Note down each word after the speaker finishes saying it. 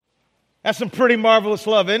That's some pretty marvelous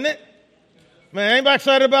love, isn't it? Man, anybody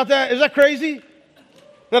excited about that? Is that crazy?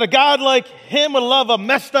 That a God like him would love a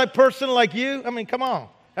messed up person like you? I mean, come on.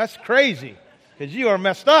 That's crazy because you are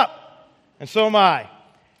messed up, and so am I.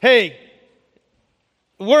 Hey,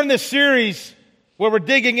 we're in this series where we're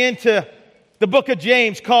digging into the book of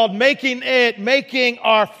James called Making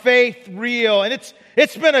Our Faith Real. And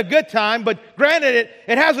it's been a good time, but granted,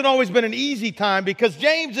 it hasn't always been an easy time because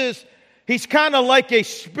James he's kind of like a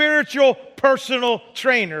spiritual personal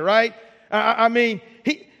trainer, right? I mean,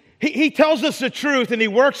 he tells us the truth and he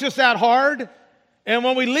works us out hard. And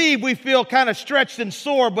when we leave, we feel kind of stretched and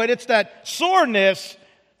sore, but it's that soreness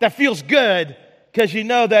that feels good because you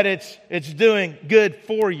know that it's doing good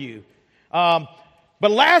for you. But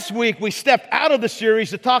last week, we stepped out of the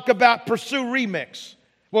series to talk about Pursue Remix,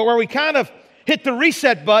 where we kind of hit the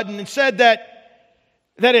reset button and said that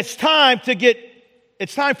it's time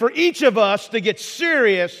for each of us to get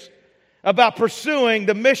serious about pursuing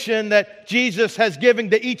the mission that Jesus has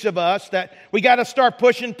given to each of us, that we got to start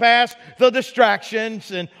pushing past the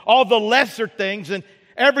distractions and all the lesser things, and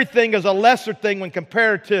everything is a lesser thing when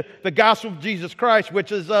compared to the gospel of Jesus Christ,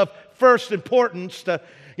 which is of first importance to.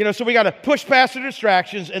 So we got to push past the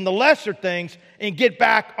distractions and the lesser things and get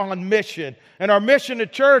back on mission. And our mission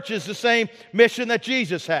at church is the same mission that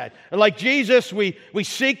Jesus had. And like Jesus, we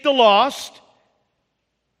seek the lost,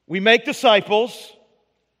 we make disciples,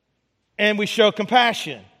 and we show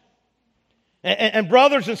compassion. And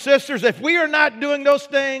brothers and sisters, if we are not doing those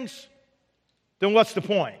things, then what's the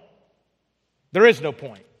point? There is no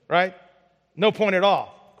point, right? No point at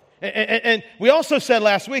all. And we also said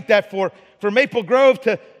last week that for Maple Grove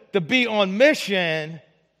to be on mission,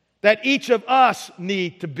 that each of us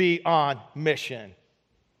need to be on mission.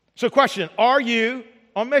 So question, are you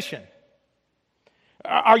on mission?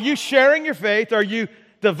 Are you sharing your faith? Are you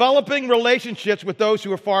developing relationships with those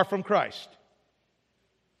who are far from Christ?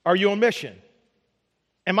 Are you on mission?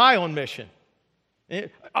 Am I on mission?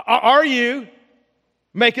 Are you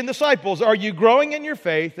making disciples? Are you growing in your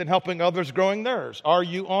faith and helping others growing theirs? Are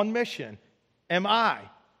you on mission? Am I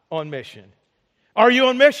on mission? Are you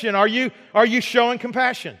on mission? Are you showing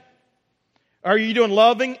compassion? Are you doing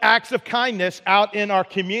loving acts of kindness out in our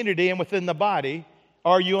community and within the body?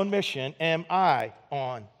 Are you on mission? Am I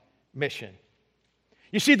on mission?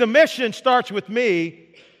 You see, the mission starts with me,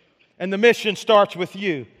 and the mission starts with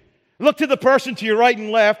you. Look to the person to your right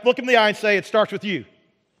and left, look in the eye and say, it starts with you.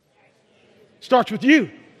 Starts with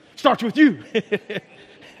you. Starts with you.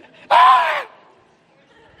 Ah!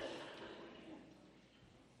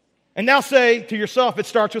 And now say to yourself, it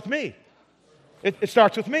starts with me. It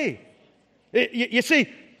starts with me. You see,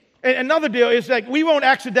 another deal is that we won't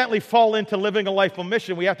accidentally fall into living a life on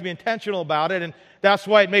mission. We have to be intentional about it. And that's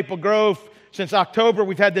why at Maple Grove, since October,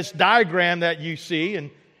 we've had this diagram that you see.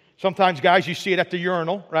 And sometimes, guys, you see it at the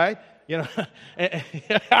urinal, right?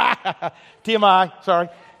 TMI, sorry.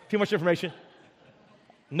 Too much information.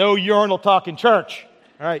 No urinal talk in church.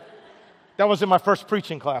 All right. That was in my first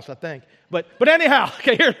preaching class, I think. But anyhow,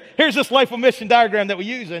 okay, here's this life on mission diagram that we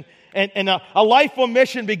use. And a life on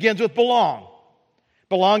mission begins with belong.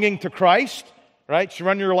 Belonging to Christ, right?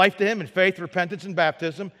 Surrender your life to Him in faith, repentance, and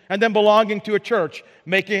baptism. And then belonging to a church,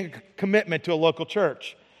 making a commitment to a local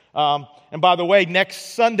church. And by the way,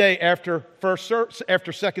 next Sunday after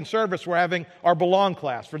second service, we're having our Belong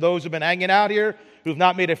class. For those who've been hanging out here, who've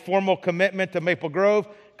not made a formal commitment to Maple Grove,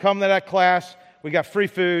 come to that class. We got free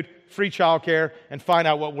food, free childcare, and find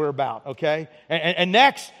out what we're about, okay? And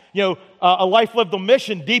next, a life lived on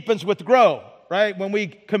mission deepens with grow, right? When we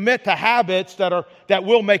commit to habits that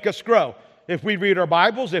will make us grow. If we read our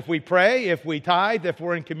Bibles, if we pray, if we tithe, if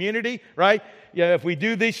we're in community, right? If we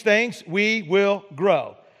do these things, we will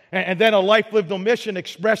grow. And then a life lived on mission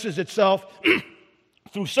expresses itself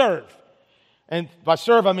through serve. And by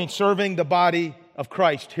serve, I mean serving the body of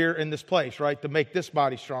Christ here in this place, right? To make this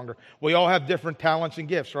body stronger. We all have different talents and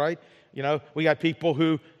gifts, right? We got people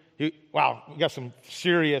who we got some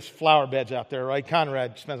serious flower beds out there, right?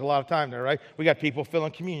 Conrad spends a lot of time there, right? We got people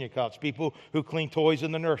filling communion cups, people who clean toys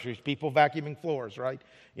in the nurseries, people vacuuming floors, right?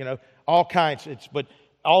 All kinds. But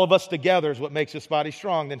all of us together is what makes this body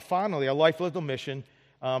strong. Then finally, a life lived on mission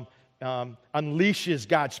unleashes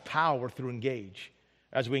God's power through engage.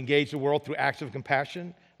 As we engage the world through acts of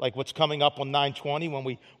compassion, like what's coming up on 9/20 when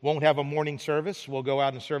we won't have a morning service, we'll go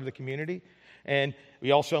out and serve the community. And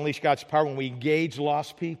we also unleash God's power when we engage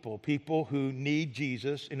lost people who need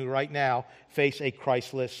Jesus and who right now face a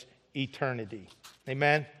Christless eternity.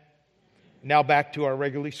 Amen? Now back to our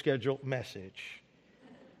regularly scheduled message.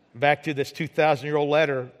 Back to this 2,000-year-old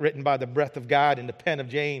letter written by the breath of God in the pen of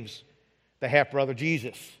James, the half-brother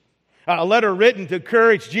Jesus. A letter written to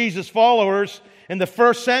encourage Jesus' followers in the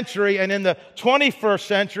first century and in the 21st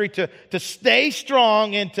century to stay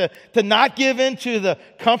strong and to not give in to the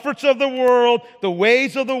comforts of the world, the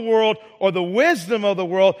ways of the world, or the wisdom of the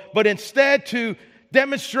world, but instead to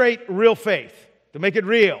demonstrate real faith, to make it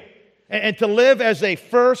real, and to live as a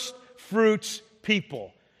first fruits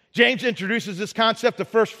people. James introduces this concept of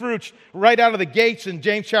first fruits right out of the gates in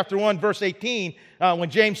James chapter 1, verse 18, when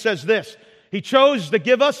James says this. He chose to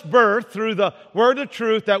give us birth through the word of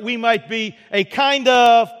truth that we might be a kind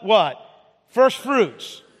of what? First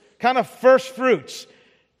fruits. Kind of first fruits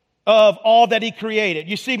of all that He created.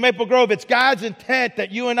 You see, Maple Grove, it's God's intent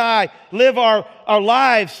that you and I live our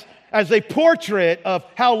lives as a portrait of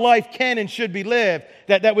how life can and should be lived.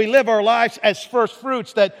 That we live our lives as first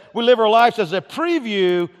fruits. That we live our lives as a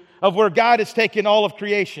preview of where God has taken all of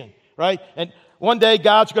creation. Right? And one day,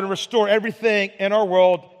 God's going to restore everything in our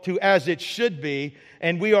world to as it should be,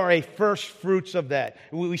 and we are a first fruits of that.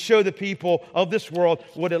 We show the people of this world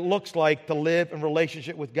what it looks like to live in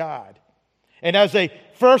relationship with God. And as a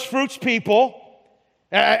first fruits people,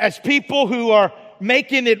 as people who are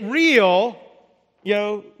making it real,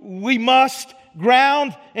 we must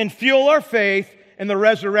ground and fuel our faith in the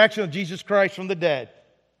resurrection of Jesus Christ from the dead.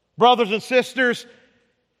 Brothers and sisters,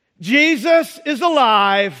 Jesus is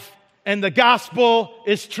alive and the gospel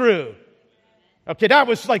is true. Okay, that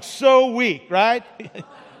was like so weak, right?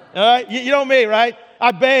 All right, you know me, right?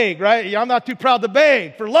 I beg, right? I'm not too proud to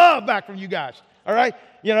beg for love back from you guys. All right,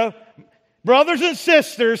 brothers and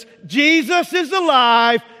sisters, Jesus is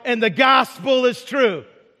alive and the gospel is true.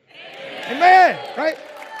 Amen. Right?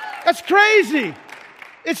 That's crazy.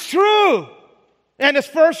 It's true. And as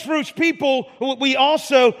first fruits people, we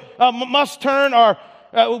also must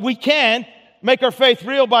we can make our faith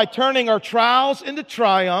real by turning our trials into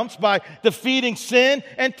triumphs, by defeating sin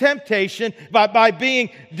and temptation, by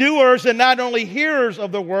being doers and not only hearers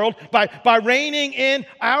of the world, by reining in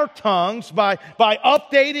our tongues, by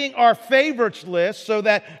updating our favorites list so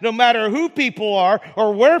that no matter who people are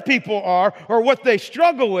or where people are or what they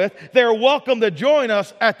struggle with, they're welcome to join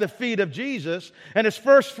us at the feet of Jesus. And as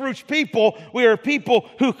first fruits people, we are people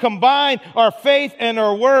who combine our faith and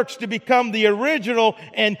our works to become the original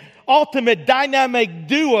and ultimate dynamic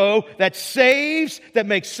duo that saves, that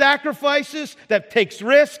makes sacrifices, that takes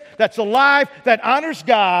risks, that's alive, that honors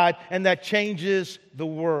God, and that changes the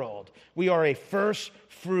world. We are a first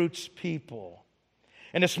fruits people.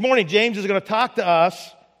 And this morning, James is going to talk to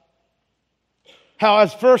us how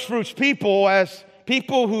as first fruits people, as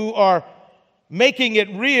people who are making it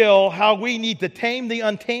real, how we need to tame the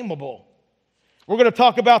untamable. We're going to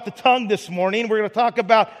talk about the tongue this morning. We're going to talk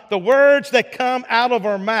about the words that come out of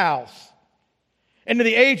our mouths. And in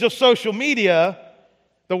the age of social media,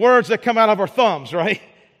 the words that come out of our thumbs, right?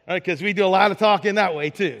 Because we do a lot of talking that way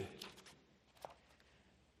too.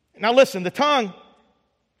 Now listen, the tongue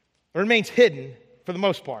remains hidden for the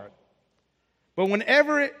most part. But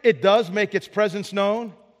whenever it does make its presence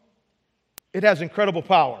known, it has incredible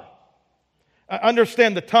power.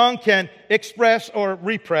 Understand the tongue can express or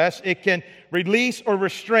repress. It can release or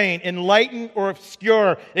restrain, enlighten or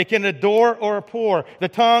obscure. It can adore or abhor. The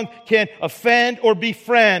tongue can offend or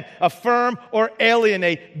befriend, affirm or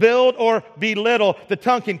alienate, build or belittle. The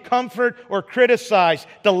tongue can comfort or criticize,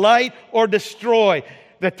 delight or destroy.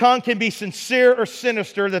 The tongue can be sincere or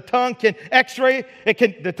sinister. The tongue can X-ray.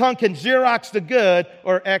 The tongue can Xerox the good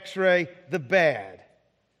or X-ray the bad.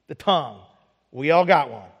 The tongue. We all got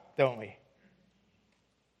one, don't we?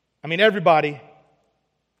 I mean, everybody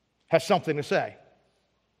has something to say.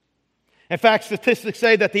 In fact, statistics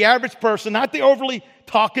say that the average person, not the overly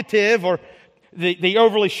talkative or the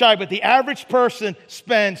overly shy, but the average person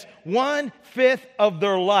spends 1/5 of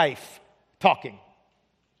their life talking.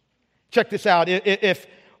 Check this out. If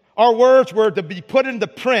our words were to be put into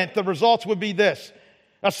print, the results would be this.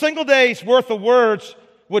 A single day's worth of words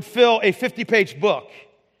would fill a 50-page book.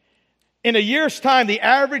 In a year's time, the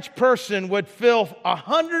average person would fill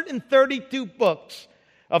 132 books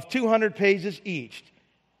of 200 pages each.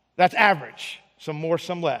 That's average. Some more,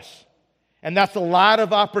 some less. And that's a lot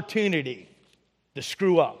of opportunity to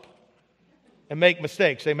screw up and make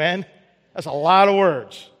mistakes. Amen? That's a lot of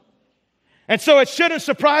words. And so it shouldn't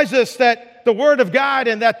surprise us that the Word of God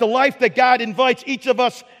and that the life that God invites each of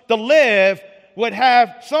us to live would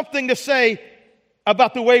have something to say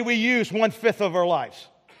about the way we use 1/5 of our lives.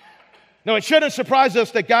 No, it shouldn't surprise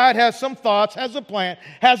us that God has some thoughts, has a plan,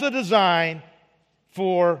 has a design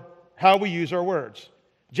for how we use our words.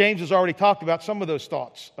 James has already talked about some of those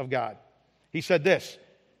thoughts of God. He said this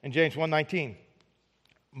in James 1:19.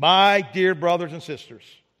 My dear brothers and sisters,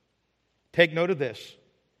 take note of this.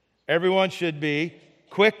 Everyone should be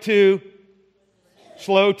quick to,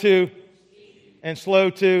 slow to, and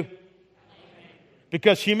slow to.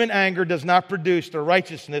 Because human anger does not produce the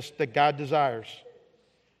righteousness that God desires.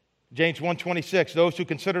 James 1:26, those who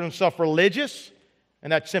consider themselves religious,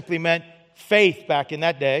 and that simply meant faith back in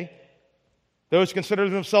that day. Those who consider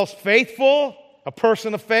themselves faithful, a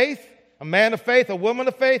person of faith, a man of faith, a woman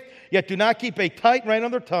of faith, yet do not keep a tight rein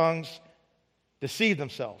on their tongues, deceive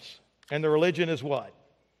themselves. And their religion is what?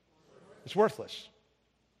 It's worthless.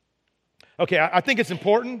 Okay, I think it's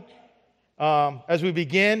important as we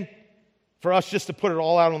begin for us just to put it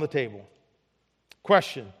all out on the table.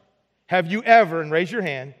 Question, have you ever, and raise your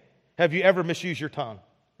hand, have you ever misused your tongue?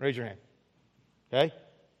 Raise your hand. Okay?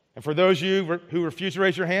 And for those of you who refuse to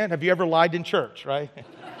raise your hand, have you ever lied in church, right?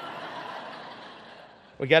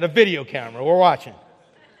 We got a video camera. We're watching.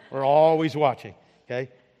 We're always watching. Okay?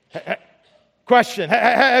 Question,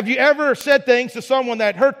 have you ever said things to someone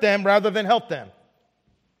that hurt them rather than help them?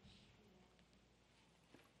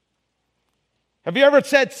 Have you ever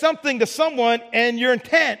said something to someone and your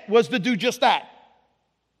intent was to do just that?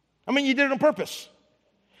 I mean, you did it on purpose.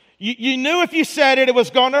 You knew if you said it, it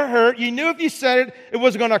was going to hurt. You knew if you said it, it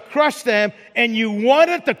was going to crush them, and you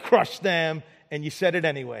wanted to crush them, and you said it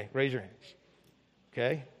anyway. Raise your hands.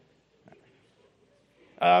 Okay?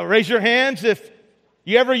 Raise your hands if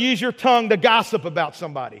you ever use your tongue to gossip about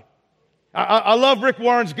somebody. I love Rick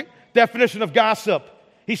Warren's definition of gossip.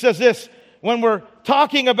 He says this, when we're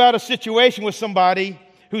talking about a situation with somebody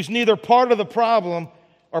who's neither part of the problem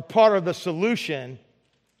or part of the solution,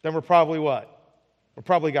 then we're probably what? We're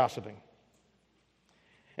probably gossiping.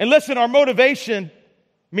 And listen, our motivation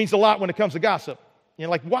means a lot when it comes to gossip. You know,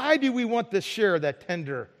 like, why do we want to share that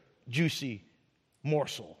tender, juicy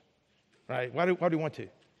morsel? Right? Why do we want to?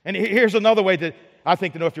 And here's another way that I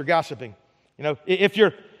think to know if you're gossiping. You know, if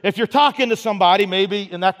you're talking to somebody, maybe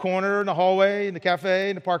in that corner, in the hallway, in the cafe,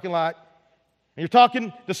 in the parking lot, and you're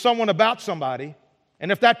talking to someone about somebody, and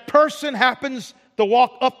if that person happens to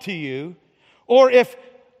walk up to you, or if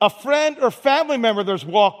a friend or family member there's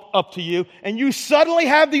walk up to you, and you suddenly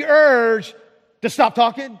have the urge to stop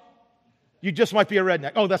talking, you just might be a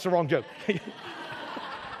redneck. Oh, that's the wrong joke.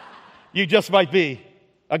 You just might be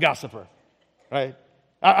a gossiper, right?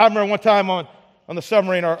 I remember one time on the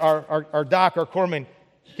submarine, our doc, our corpsman,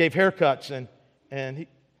 gave haircuts, and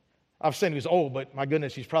I was saying he was old, but my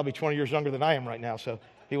goodness, he's probably 20 years younger than I am right now, so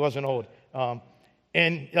he wasn't old.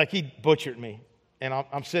 And like he butchered me, and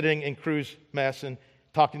I'm sitting in crew's mess and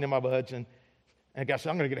talking to my buds, and the guy said,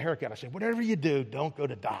 I'm going to get a haircut. I said, whatever you do, don't go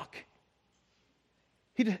to Doc.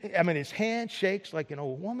 His hand shakes like an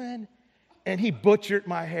old woman, and he butchered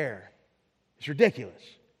my hair. It's ridiculous.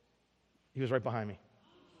 He was right behind me.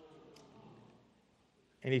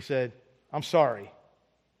 And he said, I'm sorry.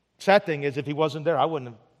 Sad thing is, if he wasn't there, I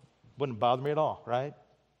wouldn't bother me at all, right?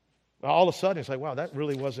 Well, all of a sudden, it's like, wow, that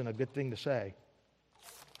really wasn't a good thing to say.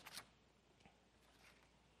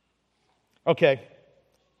 Okay.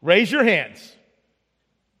 Raise your hands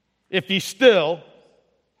if you still,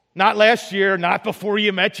 not last year, not before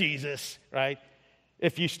you met Jesus, right?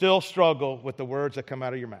 If you still struggle with the words that come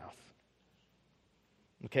out of your mouth.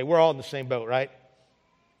 Okay, we're all in the same boat, right?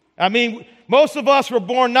 I mean, most of us were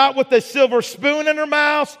born not with a silver spoon in our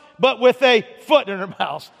mouths, but with a foot in our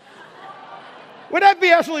mouths. Would that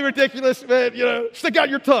be absolutely ridiculous, man? You know, stick out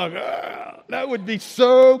your tongue. That would be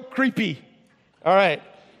so creepy. All right.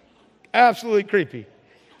 Absolutely creepy.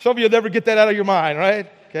 Some of you will never get that out of your mind,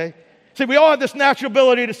 right? Okay. See, we all have this natural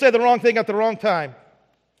ability to say the wrong thing at the wrong time.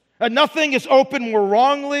 And nothing is open more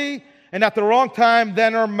wrongly and at the wrong time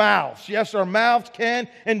than our mouths. Yes, our mouths can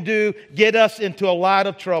and do get us into a lot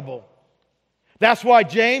of trouble. That's why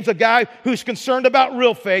James, a guy who's concerned about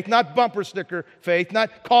real faith, not bumper sticker faith,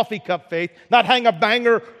 not coffee cup faith, not hang a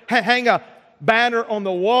banner on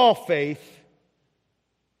the wall faith,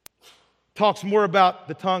 talks more about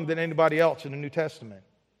the tongue than anybody else in the New Testament.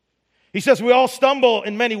 He says we all stumble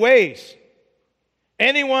in many ways.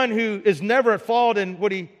 Anyone who is never at fault in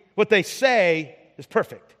what they say is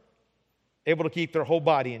perfect, able to keep their whole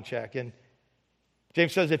body in check. And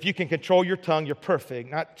James says if you can control your tongue, you're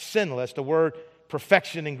perfect, not sinless. The word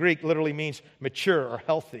perfection in Greek literally means mature or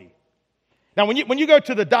healthy. Now, when you go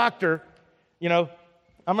to the doctor, you know,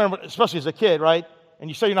 I remember, especially as a kid, right? And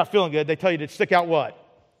you say you're not feeling good, they tell you to stick out what?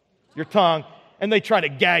 Your tongue. And they try to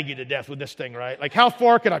gag you to death with this thing, right? Like, how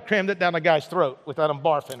far can I cram that down a guy's throat without him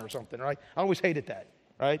barfing or something, right? I always hated that,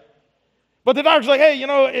 right? But the doctor's like, hey, you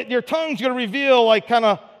know, your tongue's going to reveal, like, kind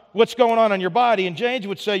of what's going on in your body. And James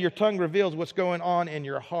would say your tongue reveals what's going on in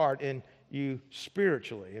your heart and you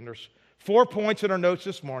spiritually. And there's 4 points in our notes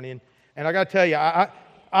this morning. And I got to tell you, I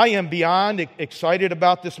am beyond excited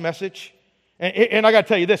about this message. And I got to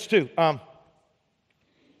tell you this too. I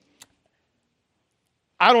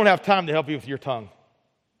don't have time to help you with your tongue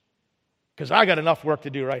because I got enough work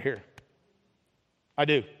to do right here. I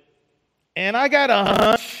do. And I got a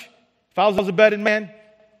hunch, if I was a betting man,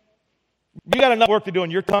 you got enough work to do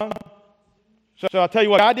on your tongue. So I'll tell you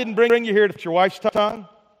what, God didn't bring you here to your wife's tongue,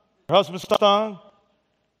 your husband's tongue,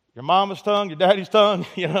 your mama's tongue, your daddy's tongue.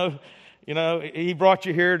 You know, He brought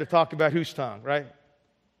you here to talk about whose tongue, right?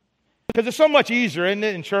 Because it's so much easier, isn't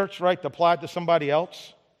it, in church, right, to apply it to somebody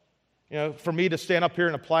else? You know, for me to stand up here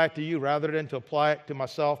and apply it to you rather than to apply it to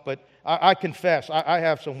myself. But I confess, I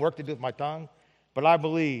have some work to do with my tongue. But I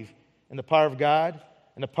believe in the power of God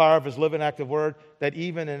and the power of His living, active Word, that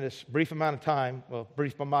even in this brief amount of time, well,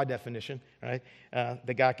 brief by my definition, right,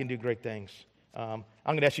 that God can do great things. I'm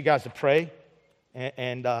going to ask you guys to pray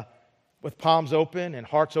and with palms open and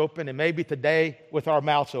hearts open, and maybe today with our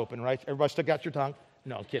mouths open, right? Everybody still got your tongue?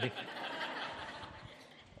 No, I'm kidding.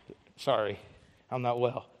 Sorry, I'm not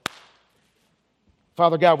well.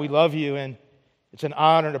 Father God, we love you, and it's an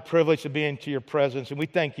honor and a privilege to be into your presence. And we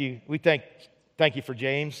thank you. We thank you for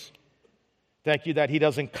James. Thank you that he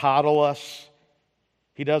doesn't coddle us.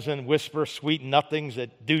 He doesn't whisper sweet nothings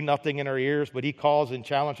that do nothing in our ears, but he calls and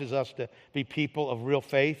challenges us to be people of real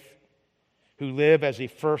faith who live as a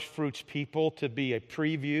first fruits people, to be a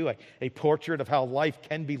preview, a portrait of how life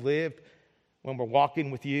can be lived when we're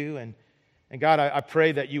walking with you. And God, I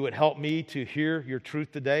pray that you would help me to hear your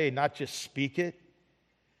truth today and not just speak it.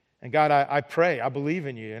 And God, I pray, I believe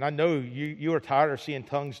in you, and I know you are tired of seeing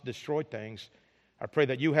tongues destroy things. I pray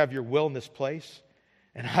that you have your will in this place,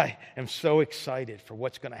 and I am so excited for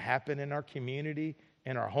what's going to happen in our community,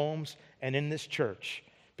 in our homes, and in this church,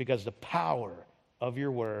 because the power of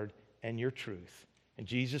your word and your truth. In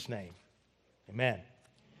Jesus' name, amen.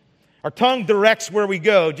 Our tongue directs where we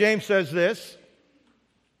go. James says this.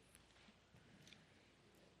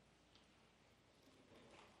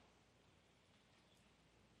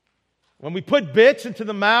 When we put bits into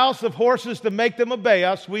the mouths of horses to make them obey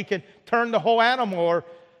us, we can turn the whole animal. Or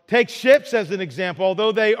take ships as an example.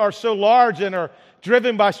 Although they are so large and are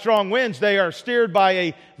driven by strong winds, they are steered by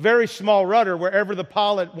a very small rudder wherever the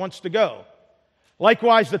pilot wants to go.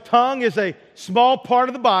 Likewise, the tongue is a small part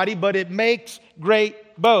of the body, but it makes great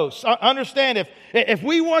boasts. Understand, if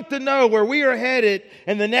we want to know where we are headed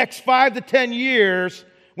in the next 5 to 10 years,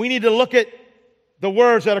 we need to look at the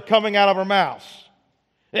words that are coming out of our mouths.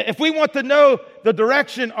 If we want to know the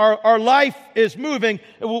direction our life is moving,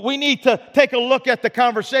 we need to take a look at the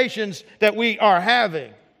conversations that we are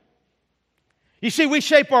having. You see, we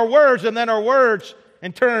shape our words, and then our words,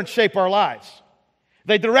 in turn, shape our lives.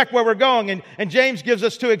 They direct where we're going, and James gives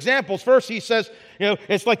us 2 examples. First, he says,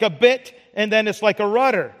 it's like a bit, and then it's like a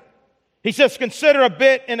rudder. He says, consider a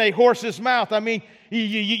bit in a horse's mouth. I mean,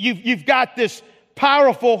 you've got this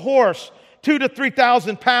powerful horse, 2,000 to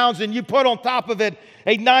 3,000 pounds, and you put on top of it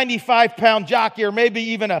a 95-pound jockey, or maybe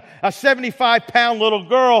even a 75-pound little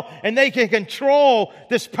girl, and they can control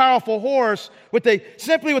this powerful horse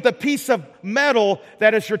simply with a piece of metal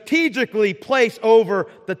that is strategically placed over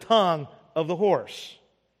the tongue of the horse.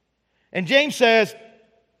 And James says,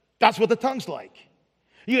 that's what the tongue's like.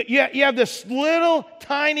 You have this little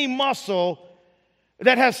tiny muscle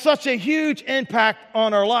that has such a huge impact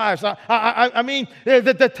on our lives. I mean,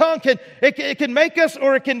 the tongue can make us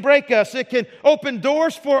or it can break us. It can open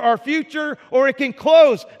doors for our future or it can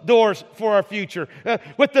close doors for our future.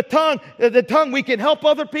 With the tongue we can help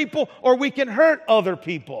other people or we can hurt other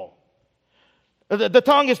people. The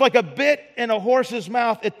tongue is like a bit in a horse's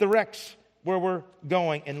mouth. It directs where we're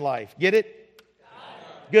going in life. Get it?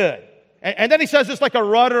 Good. And then he says it's like a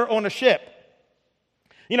rudder on a ship.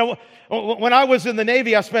 When I was in the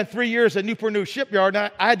Navy, I spent 3 years at Newport News Shipyard,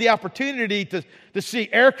 and I had the opportunity to see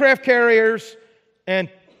aircraft carriers and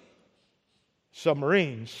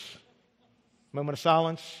submarines. Moment of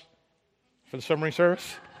silence for the submarine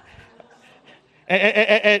service.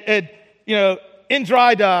 and in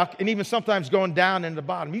dry dock, and even sometimes going down in the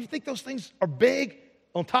bottom. You think those things are big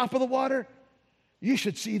on top of the water? You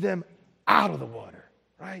should see them out of the water,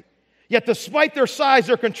 right? Yet despite their size,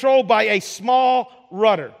 they're controlled by a small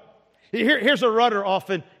rudder. Here's a rudder off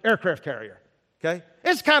an aircraft carrier, okay?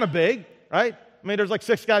 It's kind of big, right? I mean, there's like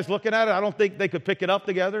 6 guys looking at it. I don't think they could pick it up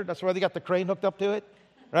together. That's why they got the crane hooked up to it,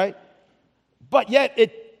 right? But yet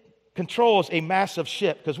it controls a massive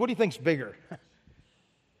ship, because what do you think's bigger?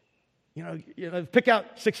 Pick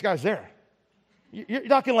out 6 guys there. You're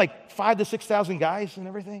talking like 5,000 to 6,000 guys and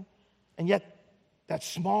everything, and yet that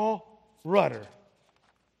small rudder.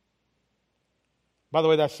 By the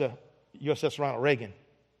way, that's the USS Ronald Reagan.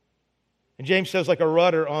 And James says like a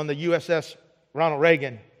rudder on the USS Ronald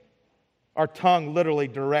Reagan. Our tongue literally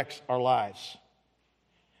directs our lives.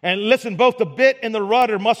 And listen, both the bit and the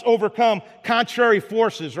rudder must overcome contrary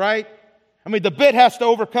forces, right? I mean, the bit has to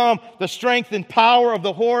overcome the strength and power of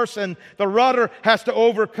the horse, and the rudder has to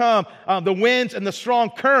overcome the winds and the strong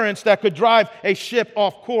currents that could drive a ship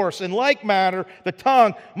off course. In like manner, the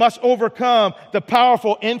tongue must overcome the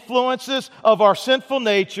powerful influences of our sinful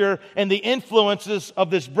nature and the influences of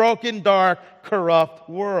this broken, dark, corrupt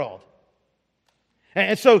world.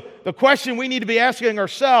 And so the question we need to be asking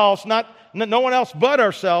ourselves, no one else but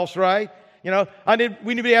ourselves, right? We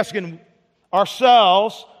need to be asking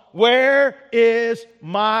ourselves, where is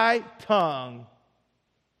my tongue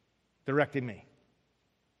directing me?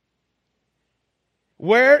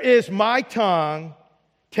 Where is my tongue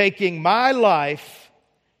taking my life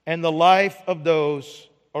and the life of those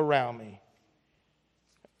around me?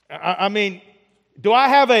 I mean, do I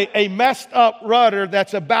have a messed up rudder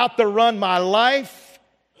that's about to run my life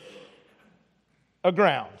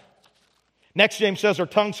aground? Next, James says our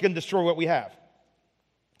tongues can destroy what we have.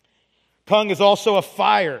 Tongue is also a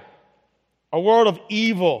fire, a world of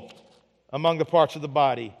evil among the parts of the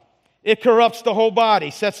body. It corrupts the whole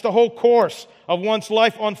body, sets the whole course of one's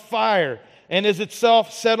life on fire, and is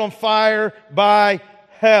itself set on fire by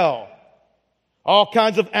hell. All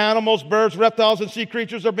kinds of animals, birds, reptiles, and sea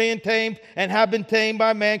creatures are being tamed and have been tamed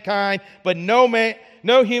by mankind, but no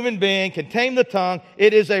human being can tame the tongue.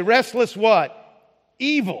 It is a restless what?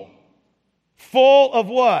 Evil. Full of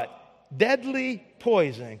what? Deadly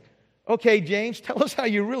poison. Okay, James, tell us how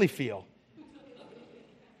you really feel.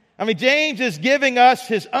 I mean, James is giving us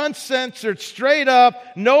his uncensored, straight up,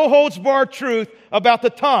 no holds barred truth about the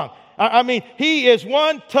tongue. I mean, he is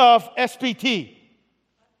one tough SPT,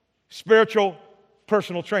 spiritual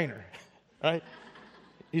personal trainer, right?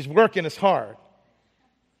 He's working as hard.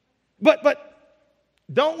 But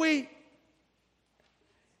don't we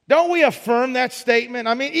affirm that statement?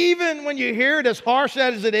 I mean, even when you hear it as harsh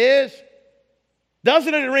as it is,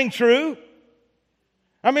 doesn't it ring true?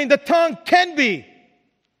 I mean, the tongue can be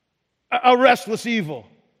a restless evil.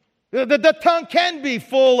 The tongue can be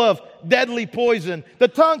full of deadly poison. The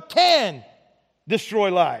tongue can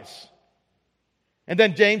destroy lives. And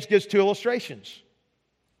then James gives two illustrations: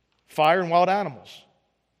 fire and wild animals.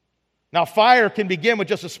 Now, fire can begin with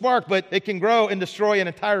just a spark, but it can grow and destroy an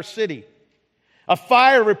entire city. A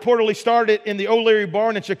fire reportedly started in the O'Leary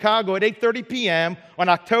barn in Chicago at 8:30 p.m. on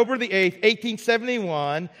October the 8th,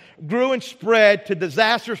 1871, grew and spread to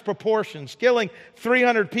disastrous proportions, killing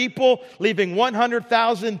 300 people, leaving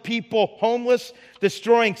 100,000 people homeless,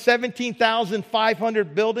 destroying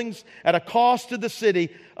 17,500 buildings at a cost to the city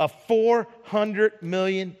of $400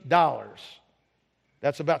 million.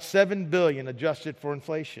 That's about $7 billion adjusted for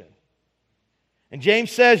inflation. And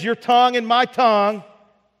James says, your tongue and my tongue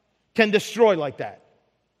can destroy like that.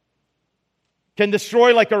 Can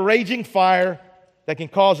destroy like a raging fire that can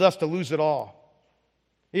cause us to lose it all.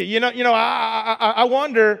 I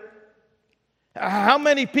wonder how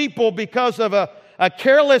many people, because of a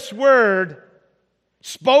careless word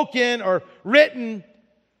spoken or written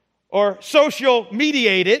or social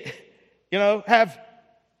mediated, have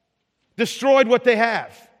destroyed what they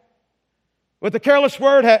have. With a careless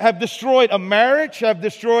word, have destroyed a marriage, have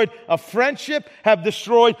destroyed a friendship, have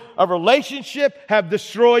destroyed a relationship, have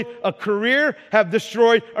destroyed a career, have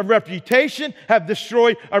destroyed a reputation, have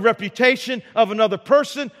destroyed a reputation of another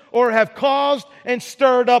person, or have caused and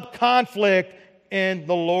stirred up conflict in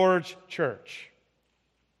the Lord's church.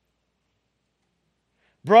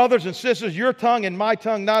 Brothers and sisters, your tongue and my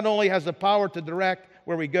tongue not only has the power to direct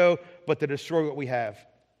where we go, but to destroy what we have.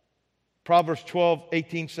 Proverbs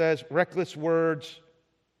 12:18 says, reckless words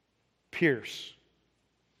pierce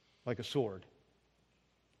like a sword.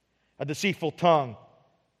 A deceitful tongue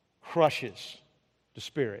crushes the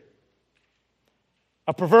spirit.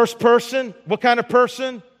 A perverse person, what kind of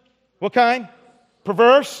person? What kind?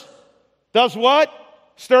 Perverse. Does what?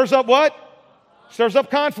 Stirs up what? Stirs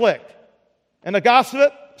up conflict. And a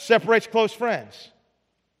gossip separates close friends.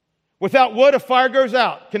 Without wood, a fire goes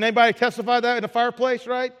out. Can anybody testify that in a fireplace,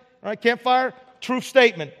 right? All right, campfire, truth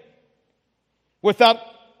statement. Without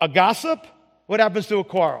a gossip, what happens to a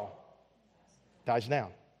quarrel? Dies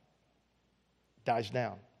down. Dies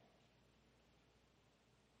down.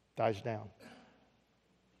 Dies down.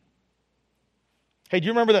 Hey, do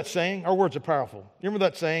you remember that saying? Our words are powerful. You remember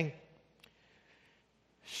that saying?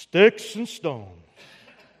 Sticks and stones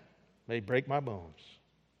may break my bones,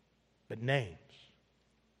 but names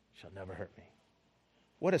shall never hurt me.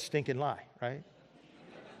 What a stinking lie, right?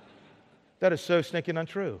 That is so stinking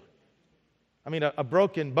untrue. I mean, a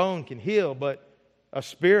broken bone can heal, but a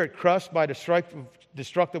spirit crushed by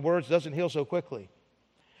destructive words doesn't heal so quickly.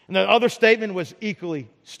 And the other statement was equally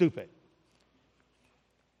stupid.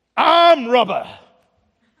 I'm rubber,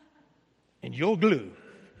 and you're glue.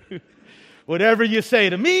 Whatever you say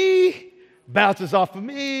to me bounces off of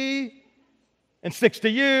me and sticks to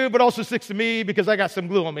you, but also sticks to me because I got some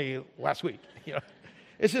glue on me last week. You know,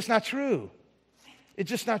 it's just not true. It's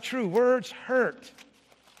just not true. Words hurt.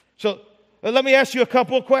 So let me ask you a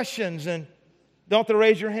couple of questions, and don't have to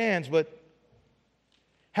raise your hands, but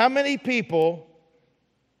how many people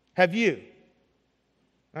have you,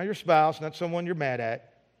 not your spouse, not someone you're mad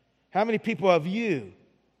at, how many people have you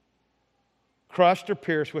crushed or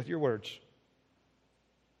pierced with your words?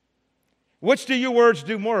 Which do your words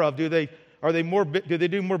do more of? Do they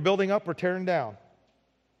do more building up or tearing down?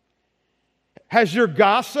 Has your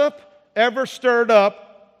gossip ever stirred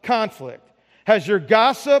up conflict? Has your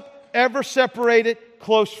gossip ever separated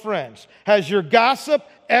close friends? Has your gossip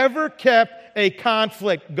ever kept a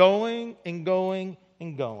conflict going and going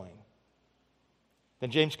and going? Then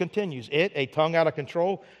James continues, a tongue out of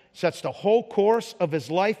control, sets the whole course of his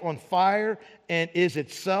life on fire and is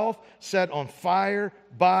itself set on fire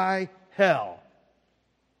by hell.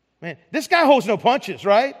 Man, this guy holds no punches,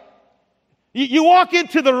 right? You walk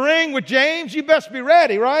into the ring with James, you best be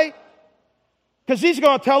ready, right? Because he's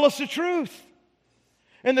going to tell us the truth.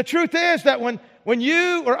 And the truth is that when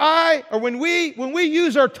you or I, or when we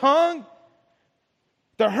use our tongue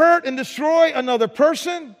to hurt and destroy another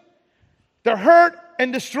person, to hurt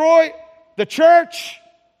and destroy the church,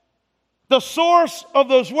 the source of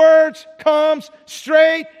those words comes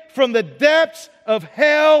straight from the depths of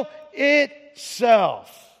hell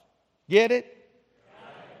itself. Get it?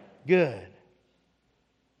 Good.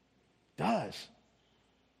 Does.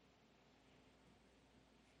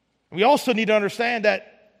 We also need to understand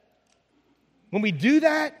that when we do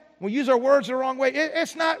that, we use our words the wrong way,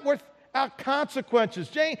 it's not without consequences.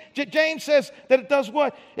 James says that it does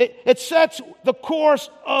what? It sets the course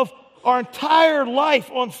of our entire life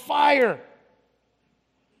on fire.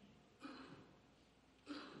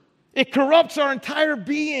 It corrupts our entire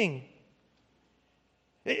being.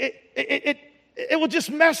 It will just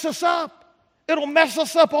mess us up. It'll mess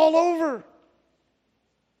us up all over.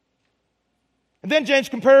 And then James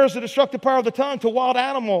compares the destructive power of the tongue to wild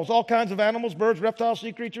animals. All kinds of animals, birds, reptiles,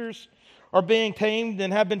 sea creatures are being tamed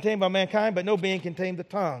and have been tamed by mankind, but no being can tame the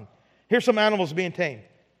tongue. Here's some animals being tamed.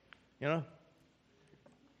 You know?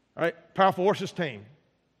 All right, powerful horses tamed.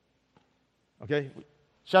 Okay?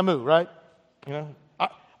 Shamu, right? You know?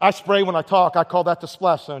 I spray when I talk. I call that the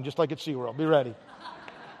splash zone, just like at SeaWorld. Be ready.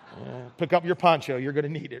 Pick up your poncho. You're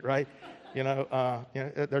going to need it, right? You know,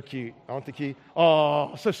 they're cute. I want the cute.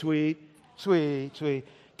 Oh, so sweet. Sweet, sweet.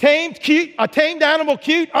 Tamed, cute. A tamed animal,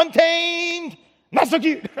 cute. Untamed, not so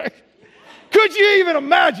cute. Right? Could you even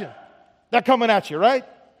imagine that coming at you, right?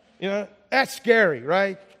 You know, that's scary,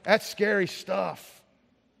 right? That's scary stuff.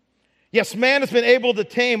 Yes, man has been able to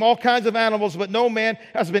tame all kinds of animals, but no man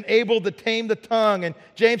has been able to tame the tongue. And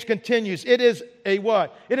James continues, it is a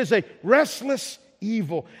what? It is a restless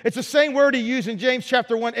evil. It's the same word he used in James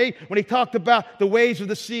chapter 1:8 when he talked about the waves of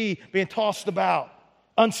the sea being tossed about,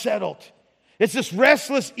 unsettled. It's this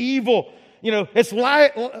restless evil. You know, it's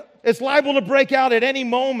liable to break out at any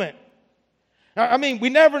moment. I mean, we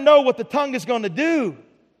never know what the tongue is going to do.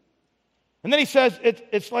 And then he says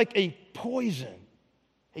it's like a poison.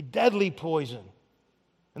 A deadly poison.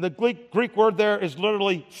 And the Greek word there is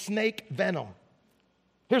literally snake venom.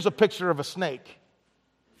 Here's a picture of a snake.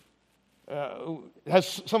 It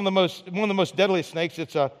has one of the most deadliest snakes.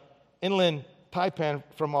 It's an inland taipan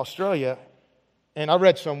from Australia. And I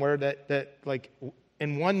read somewhere that like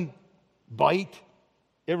in one bite,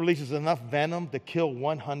 it releases enough venom to kill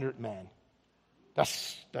 100 men.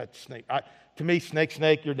 That's snake. To me,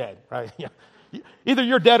 snake, you're dead, right? Yeah. Either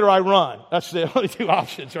you're dead or I run. That's the only two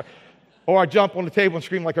options. Or I jump on the table and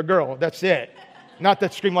scream like a girl. That's it. Not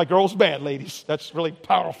that scream like girl's bad, ladies. That's really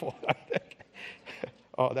powerful.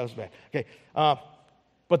 Oh, that was bad. Okay.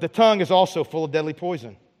 But the tongue is also full of deadly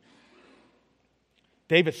poison.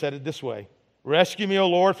 David said it this way. Rescue me, O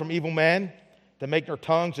Lord, from evil men that make their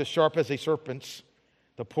tongues as sharp as a serpent's.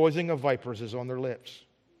 The poison of vipers is on their lips.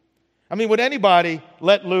 I mean, would anybody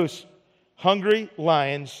let loose hungry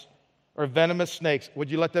lions or venomous snakes?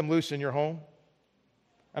 Would you let them loose in your home?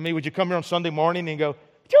 I mean, would you come here on Sunday morning and go,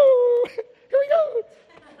 here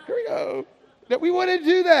we go. That we wouldn't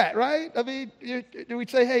do that, right? I mean, we'd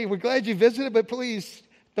say, hey, we're glad you visited, but please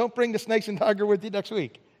don't bring the snakes and tiger with you next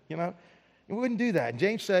week. You know, we wouldn't do that. And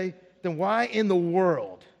James say, then why in the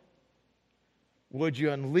world would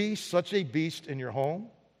you unleash such a beast in your home,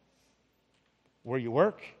 where you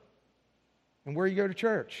work, and where you go to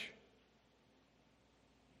church?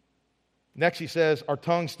 Next, he says, our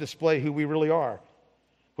tongues display who we really are.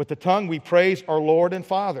 With the tongue, we praise our Lord and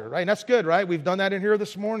Father, right? And that's good, right? We've done that in here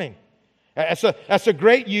this morning. That's a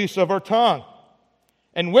great use of our tongue.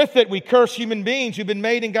 And with it, we curse human beings who've been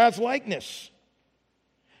made in God's likeness.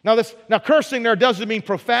 Now, cursing there doesn't mean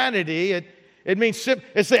profanity. It means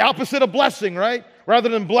it's the opposite of blessing, right? Rather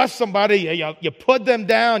than bless somebody, you put them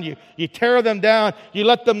down, you tear them down, you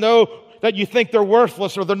let them know that you think they're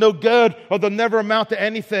worthless or they're no good or they'll never amount to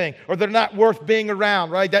anything or they're not worth being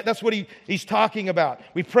around, right? That's what he's talking about.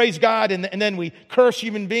 We praise God and then we curse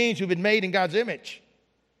human beings who've been made in God's image.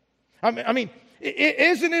 I mean,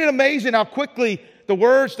 isn't it amazing how quickly the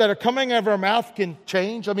words that are coming out of our mouth can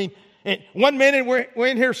change? I mean, in 1 minute we're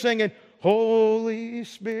in here singing, Holy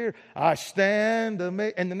Spirit, I stand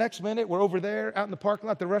amazed. And the next minute we're over there out in the parking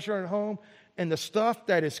lot, the restaurant at home, and the stuff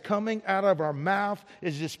that is coming out of our mouth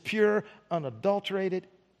is just pure, unadulterated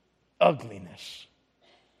ugliness.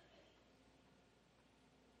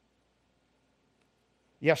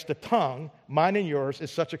 Yes, the tongue, mine and yours,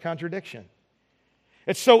 is such a contradiction.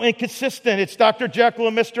 It's so inconsistent. It's Dr. Jekyll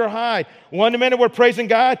and Mr. Hyde. 1 minute we're praising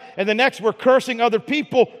God, and the next we're cursing other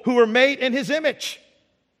people who were made in His image.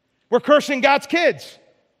 We're cursing God's kids.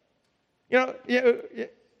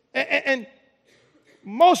 And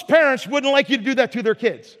most parents wouldn't like you to do that to their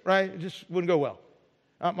kids, right? It just wouldn't go well.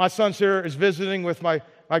 My son's here is visiting with my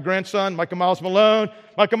grandson, Micah Miles Malone.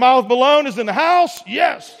 Micah Miles Malone is in the house.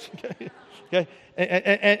 Yes. Okay.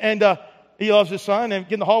 And he loves his son.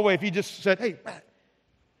 And in the hallway, if he just said, hey, Matt,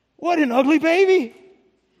 what an ugly baby.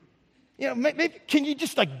 Maybe can you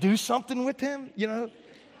just do something with him?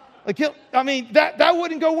 That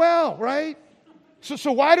wouldn't go well, right?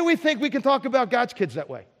 So why do we think we can talk about God's kids that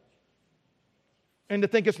way? And to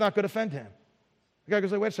think it's not going to offend Him. The guy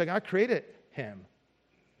goes, wait a second, I created him.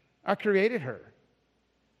 I created her.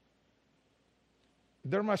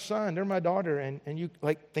 They're my son, they're my daughter, and you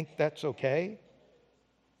think that's okay?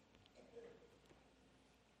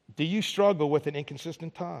 Do you struggle with an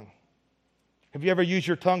inconsistent tongue? Have you ever used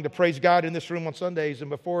your tongue to praise God in this room on Sundays, and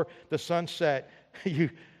before the sun set, you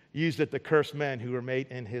used it to curse men who were made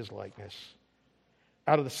in His likeness?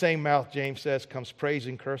 Out of the same mouth, James says, comes praise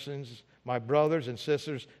and cursings. My brothers and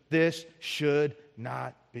sisters, this should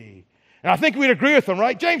not be. And I think we'd agree with him,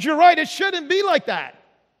 right? James, you're right. It shouldn't be like that.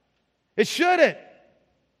 It shouldn't.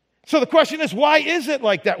 So the question is, why is it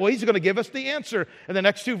like that? Well, he's going to give us the answer in the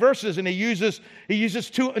next 2 verses, and he uses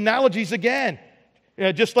 2 analogies again.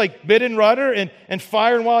 Just like bit and rudder and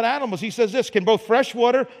fire and wild animals. He says this, can both fresh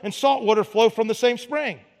water and salt water flow from the same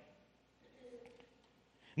spring?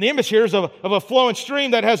 And the image here is of a flowing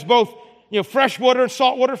stream that has both fresh water and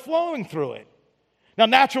salt water flowing through it. Now,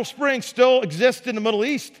 natural springs still exist in the Middle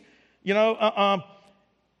East,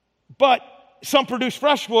 but some produce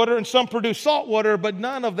fresh water and some produce salt water, but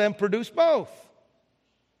none of them produce both.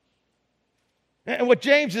 And what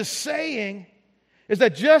James is saying is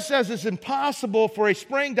that just as it's impossible for a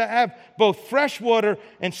spring to have both fresh water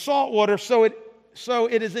and salt water, so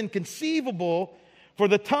it is inconceivable for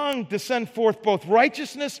the tongue to send forth both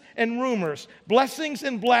righteousness and rumors, blessings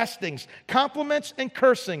and blastings, compliments and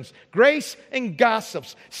cursings, grace and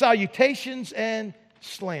gossips, salutations and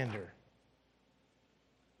slander.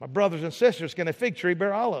 My brothers and sisters, can a fig tree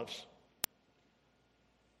bear olives?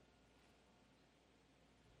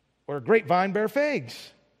 Or a grapevine bear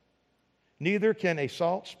figs? Neither can a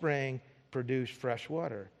salt spring produce fresh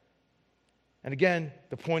water. And again,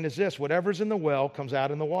 the point is this: whatever's in the well comes out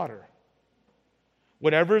in the water.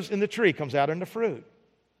 Whatever's in the tree comes out in the fruit.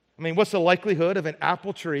 I mean, what's the likelihood of an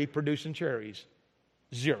apple tree producing cherries?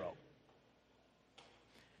 0.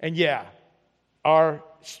 And yeah, our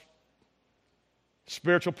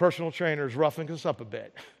spiritual personal trainer is roughing us up a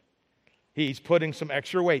bit. He's putting some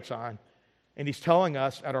extra weights on, and he's telling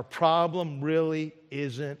us that our problem really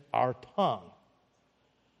isn't our tongue,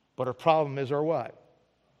 but our problem is our what?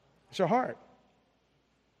 It's our heart.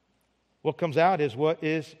 What comes out is what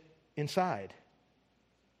is inside.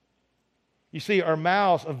 You see, our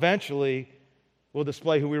mouths eventually will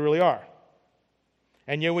display who we really are.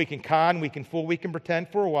 And we can con, we can fool, we can pretend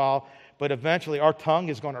for a while, but eventually our tongue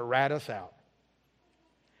is going to rat us out.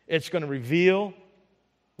 It's going to reveal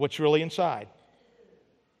what's really inside.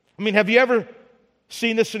 I mean, have you ever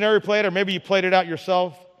seen this scenario played, or maybe you played it out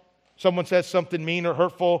yourself? Someone says something mean or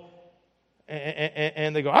hurtful,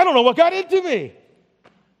 and they go, I don't know what got into me.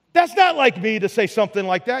 That's not like me to say something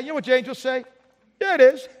like that. You know what James will say? Yeah, it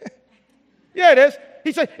is. Yeah, it is.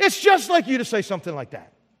 He said, it's just like you to say something like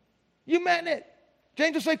that. You meant it.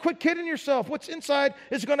 James will say, quit kidding yourself. What's inside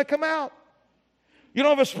is going to come out. You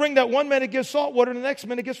don't have a spring that 1 minute gives salt water and the next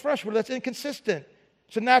minute gives fresh water. That's inconsistent.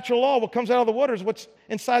 It's a natural law. What comes out of the water is what's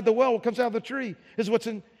inside the well. What comes out of the tree is what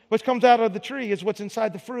comes out of the tree is what's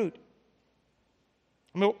inside the fruit.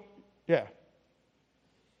 I mean, yeah.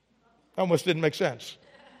 Almost didn't make sense.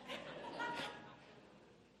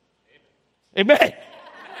 Amen.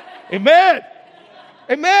 Amen.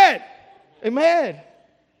 Amen. Amen.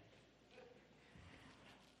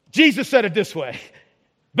 Jesus said it this way.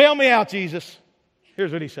 Bail me out, Jesus.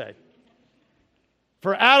 Here's what he said.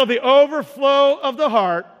 For out of the overflow of the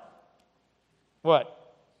heart,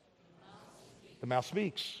 what? The mouth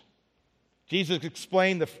speaks. Jesus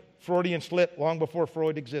explained the Freudian slip long before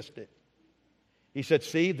Freud existed. He said,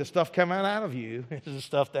 see, the stuff coming out of you is the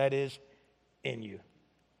stuff that is in you.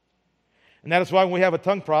 And that is why when we have a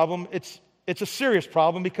tongue problem, it's a serious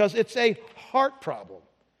problem because it's a heart problem.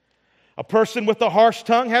 A person with a harsh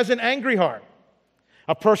tongue has an angry heart.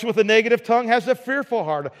 A person with a negative tongue has a fearful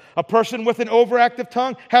heart. A person with an overactive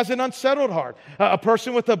tongue has an unsettled heart. A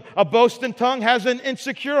person with a boasting tongue has an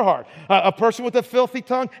insecure heart. A person with a filthy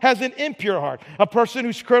tongue has an impure heart. A person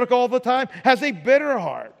who's critical all the time has a bitter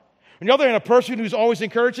heart. On the other hand, a person who's always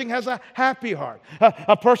encouraging has a happy heart.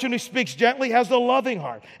 A person who speaks gently has a loving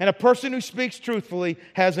heart. And a person who speaks truthfully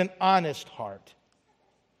has an honest heart.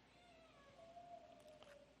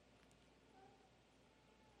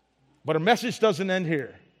 But our message doesn't end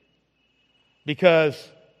here. Because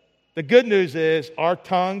the good news is our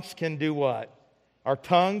tongues can do what? Our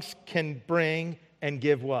tongues can bring and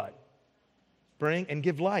give what? Bring and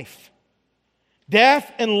give life.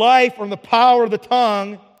 Death and life are in the power of the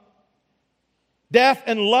tongue. Death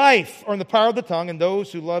and life are in the power of the tongue, and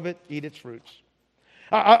those who love it eat its fruits.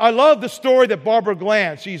 I love the story that Barbara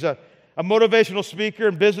Glenn, she's a motivational speaker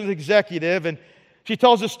and business executive, and she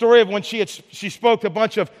tells the story of when she spoke to a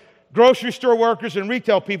bunch of grocery store workers and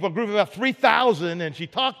retail people, a group of about 3,000, and she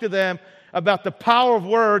talked to them about the power of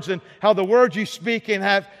words and how the words you speak can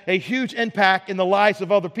have a huge impact in the lives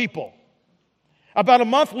of other people. About a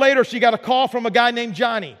month later, she got a call from a guy named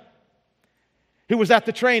Johnny who was at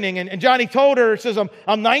the training, and Johnny told her, he says,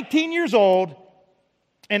 I'm 19 years old,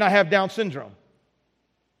 and I have Down syndrome,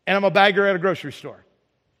 and I'm a bagger at a grocery store.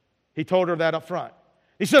 He told her that up front.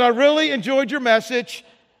 He said, I really enjoyed your message.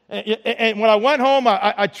 And when I went home,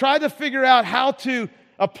 I tried to figure out how to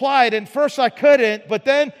apply it. And first I couldn't, but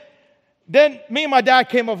then me and my dad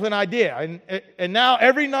came up with an idea. And now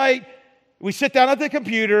every night we sit down at the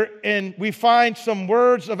computer and we find some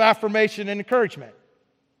words of affirmation and encouragement.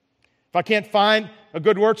 If I can't find a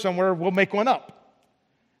good word somewhere, we'll make one up.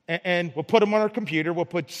 And we'll put them on our computer. We'll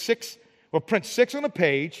print 6 on a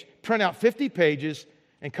page, print out 50 pages,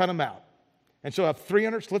 and cut them out. And so I have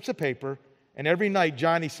 300 slips of paper. And every night,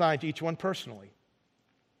 Johnny signs each one personally.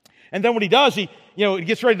 And then what he does, he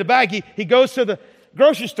gets ready to bag. He goes to the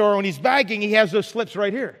grocery store. When he's bagging, he has those slips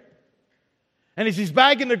right here. And as he's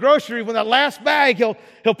bagging the grocery, when that last bag, he'll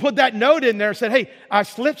put that note in there and say, hey, I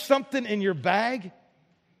slipped something in your bag,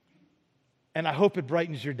 and I hope it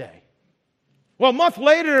brightens your day. Well, a month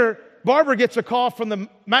later, Barbara gets a call from the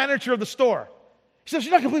manager of the store. He says,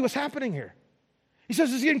 you're not going to believe what's happening here. He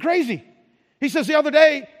says, it's getting crazy. He says, the other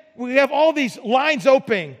day, we have all these lines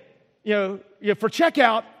open, for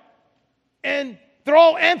checkout, and they're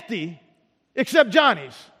all empty except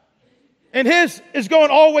Johnny's. And his is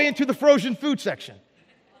going all the way into the frozen food section.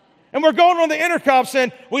 And we're going on the intercom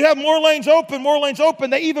saying, we have more lanes open, more lanes open.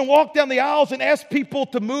 They even walked down the aisles and asked people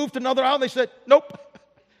to move to another aisle. They said, nope,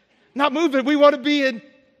 not moving. We want to be in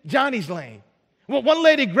Johnny's lane. Well, one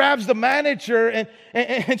lady grabs the manager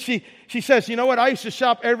and she says, you know what, I used to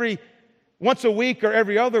shop once a week or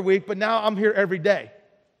every other week, but now I'm here every day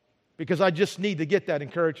because I just need to get that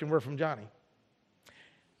encouraging word from Johnny.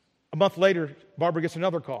 A month later, Barbara gets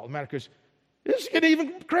another call. The manager goes, this is getting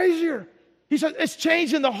even crazier. He says, it's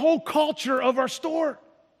changing the whole culture of our store.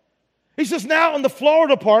 He says, now in the flower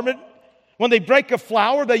department, when they break a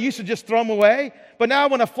flower, they used to just throw them away. But now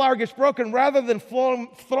when a flower gets broken, rather than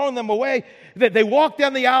throwing them away, they walk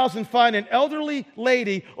down the aisles and find an elderly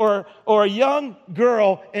lady or a young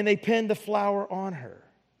girl, and they pin the flower on her.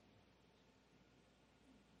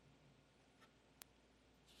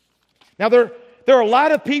 Now, there are a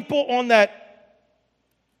lot of people on that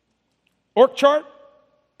org chart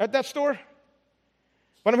at that store.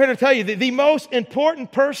 But I'm here to tell you that the most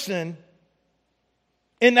important person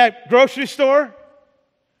in that grocery store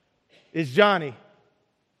is Johnny,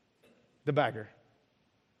 the bagger.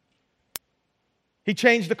 He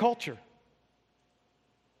changed the culture.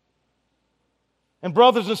 And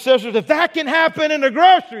brothers and sisters, if that can happen in a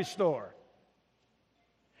grocery store,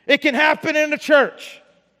 it can happen in a church.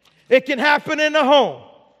 It can happen in a home.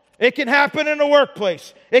 It can happen in a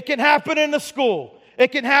workplace. It can happen in a school.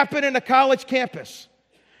 It can happen in a college campus.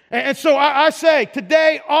 And so I say,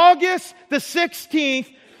 today, August the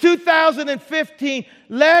 16th, 2015,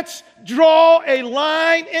 let's draw a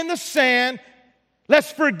line in the sand.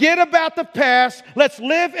 Let's forget about the past. Let's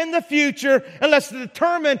live in the future. And let's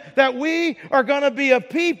determine that we are going to be a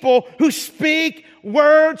people who speak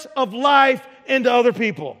words of life into other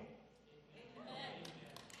people.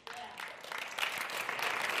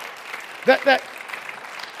 That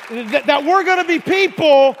we're going to be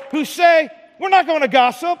people who say, we're not going to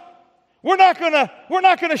gossip. We're not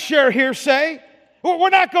going to share hearsay. We're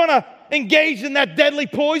not going to engage in that deadly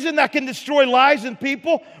poison that can destroy lives and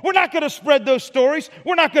people. We're not going to spread those stories.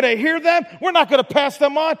 We're not going to hear them. We're not going to pass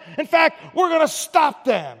them on. In fact, we're going to stop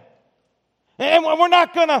them. And we're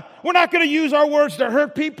not going to use our words to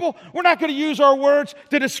hurt people. We're not going to use our words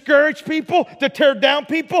to discourage people, to tear down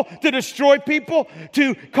people, to destroy people,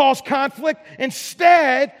 to cause conflict.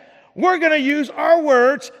 Instead, we're going to use our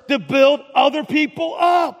words to build other people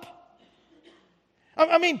up.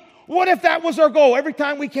 I mean, what if that was our goal every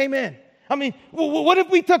time we came in? I mean, what if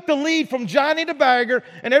we took the lead from Johnny the Bagger,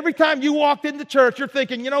 and every time you walked into church, you're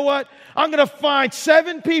thinking, you know what? I'm going to find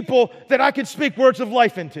 7 people that I can speak words of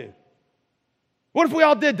life into. What if we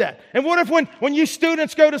all did that? And what if when you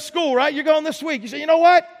students go to school, right? You're going this week. You say, you know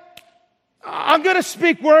what? I'm going to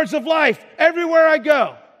speak words of life everywhere I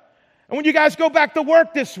go. And when you guys go back to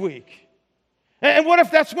work this week. And what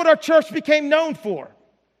if that's what our church became known for?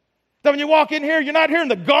 That when you walk in here, you're not hearing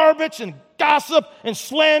the garbage and gossip and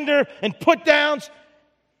slander and put downs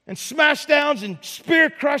and smash downs and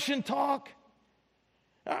spirit crushing talk.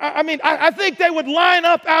 I mean, I think they would line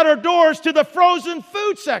up out our doors to the frozen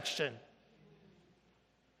food section.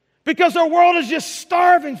 Because our world is just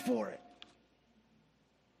starving for it.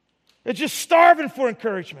 It's just starving for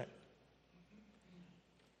encouragement.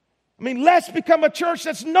 I mean, let's become a church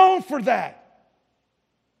that's known for that.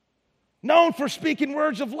 Known for speaking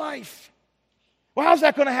words of life. Well, how's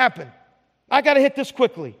that going to happen? I got to hit this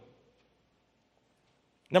quickly.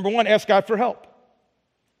 Number 1, ask God for help.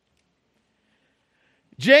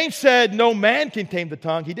 James said no man can tame the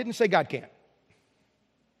tongue. He didn't say God can't.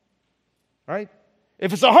 All right?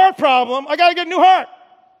 If it's a heart problem, I got to get a new heart.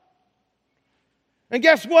 And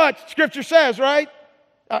guess what? Scripture says, right?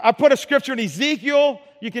 I put a scripture in Ezekiel.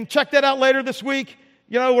 You can check that out later this week.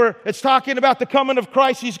 You know, where it's talking about the coming of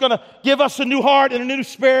Christ. He's going to give us a new heart and a new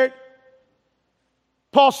spirit.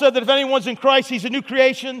 Paul said that if anyone's in Christ, he's a new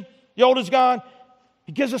creation. The old is gone.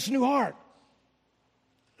 He gives us a new heart.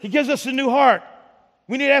 He gives us a new heart.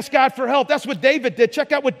 We need to ask God for help. That's what David did.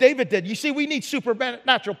 Check out what David did. You see, we need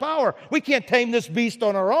supernatural power. We can't tame this beast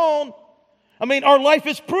on our own. I mean, our life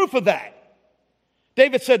is proof of that.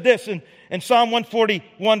 David said this in Psalm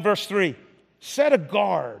 141, verse 3. Set a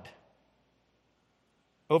guard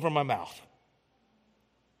over my mouth.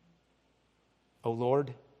 O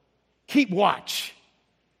Lord, keep watch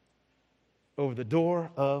over the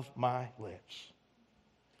door of my lips.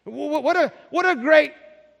 What a great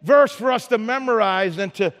verse for us to memorize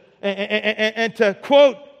and to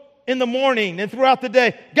quote in the morning and throughout the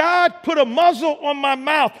day. God, put a muzzle on my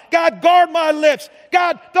mouth. God, guard my lips.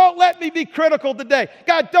 God, don't let me be critical today.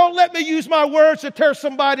 God, don't let me use my words to tear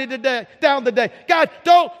somebody down today. God,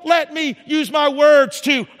 don't let me use my words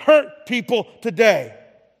to hurt people today.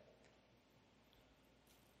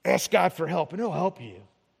 Ask God for help, and He'll help you.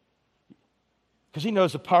 Because He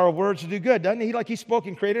knows the power of words to do good, doesn't He? Like He spoke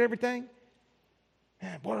and created everything.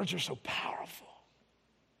 Man, words are so powerful.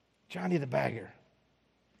 Johnny the Bagger.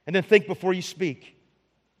 And then think before you speak.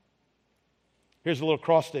 Here's a little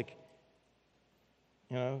acrostic,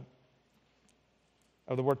 of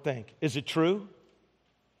the word think. Is it true?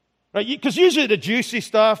 Right? Because usually the juicy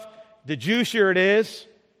stuff, the juicier it is,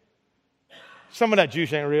 some of that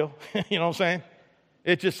juice ain't real. You know what I'm saying?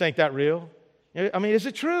 It just ain't that real. I mean, is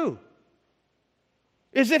it true?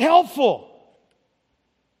 Is it helpful?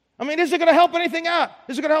 I mean, is it going to help anything out?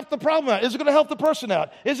 Is it going to help the problem out? Is it going to help the person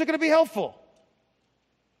out? Is it going to be helpful?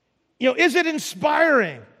 Is it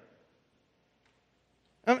inspiring?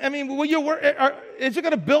 I mean, is it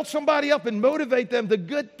going to build somebody up and motivate them to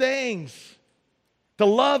good things, to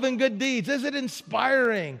love and good deeds? Is it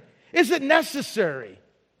inspiring? Is it necessary?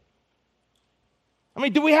 I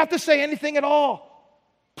mean, do we have to say anything at all?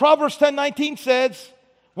 Proverbs 10:19 says,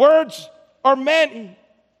 words are many.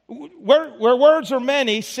 Where words are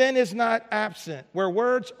many, sin is not absent. Where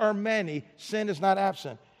words are many, sin is not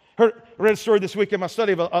absent. I read a story this week in my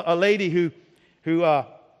study of a lady who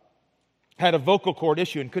had a vocal cord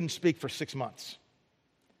issue and couldn't speak for 6 months.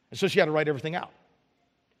 And so she had to write everything out.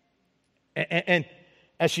 And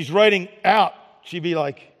as she's writing out, she'd be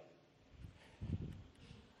like,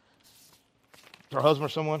 to her husband or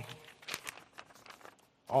someone,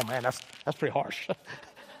 Oh, man, that's pretty harsh.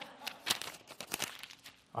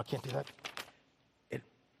 I can't do that.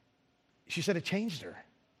 She said it changed her.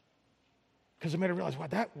 Because it made her realize, wow,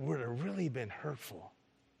 that would have really been hurtful.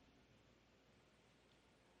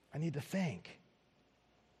 I need to think.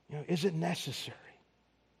 Is it necessary?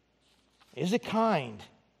 Is it kind?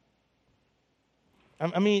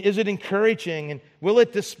 I mean, is it encouraging? And will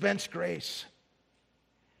it dispense grace?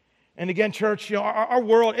 And again, church, our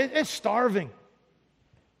world, it's starving.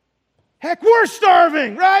 Heck, we're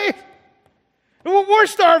starving, right? We're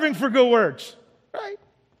starving for good words, right?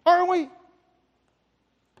 Aren't we?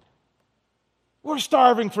 We're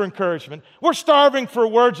starving for encouragement. We're starving for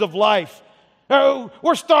words of life.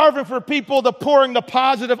 We're starving for people to pouring the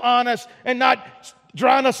positive on us and not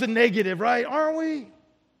drown us in negative, right? Aren't we?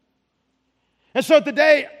 And so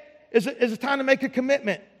today is a time to make a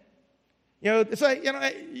commitment. It's like,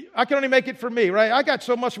 I can only make it for me, right? I got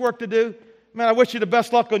so much work to do. Man, I wish you the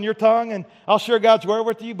best luck on your tongue, and I'll share God's word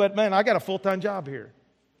with you, but man, I got a full-time job here.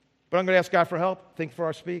 But I'm going to ask God for help, think before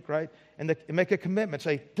I speak, right? And make a commitment.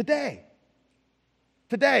 Say, today,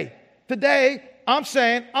 I'm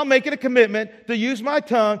saying I'm making a commitment to use my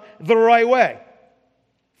tongue the right way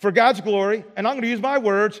for God's glory, and I'm going to use my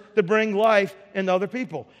words to bring life into other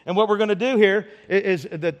people. And what we're going to do here is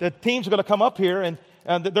the team's going to come up here, and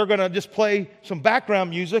they're going to just play some background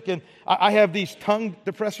music, and I have these tongue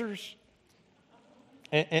depressors,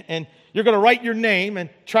 and you're going to write your name and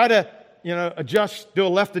try to do a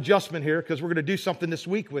left adjustment here, because we're going to do something this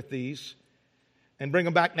week with these and bring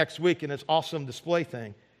them back next week in this awesome display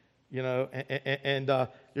thing. You're going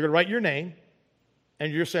to write your name,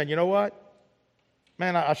 and you're saying, you know what?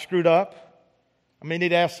 Man, I screwed up. I may need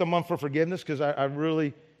to ask someone for forgiveness because I've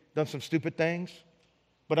really done some stupid things.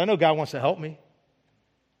 But I know God wants to help me.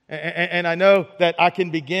 And I know that I can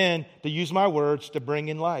begin to use my words to bring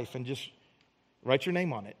in life, and just write your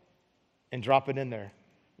name on it and drop it in there.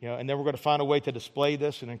 And then we're going to find a way to display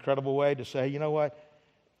this in an incredible way to say, you know what?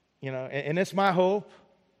 And it's my hope.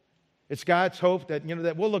 It's God's hope that,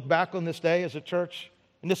 that we'll look back on this day as a church.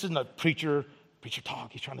 And this isn't a preacher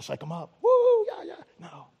talk. He's trying to psych them up. Woo, yeah.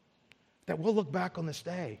 No. That we'll look back on this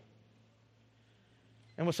day.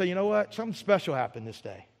 And we'll say, you know what? Something special happened this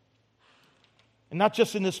day. And not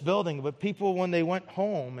just in this building, but people when they went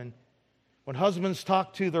home, and when husbands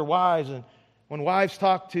talked to their wives, and when wives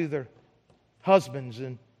talked to their husbands,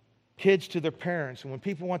 and kids to their parents, and when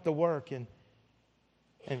people went to work, and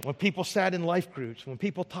when people sat in life groups, when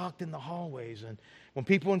people talked in the hallways, and when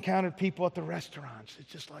people encountered people at the restaurants.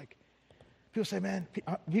 It's just like, people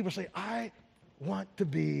say, I want to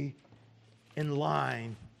be in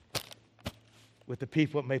line with the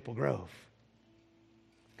people at Maple Grove.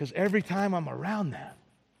 Because every time I'm around them,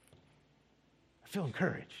 I feel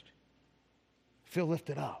encouraged. I feel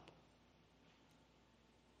lifted up.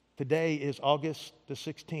 Today is August the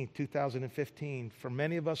 16th, 2015. For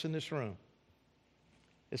many of us in this room,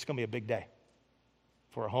 it's going to be a big day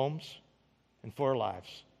for our homes and for our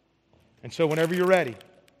lives. And so whenever you're ready,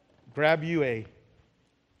 grab you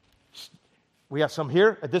we have some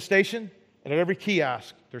here at this station, and at every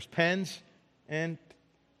kiosk, there's pens and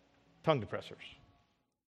tongue depressors.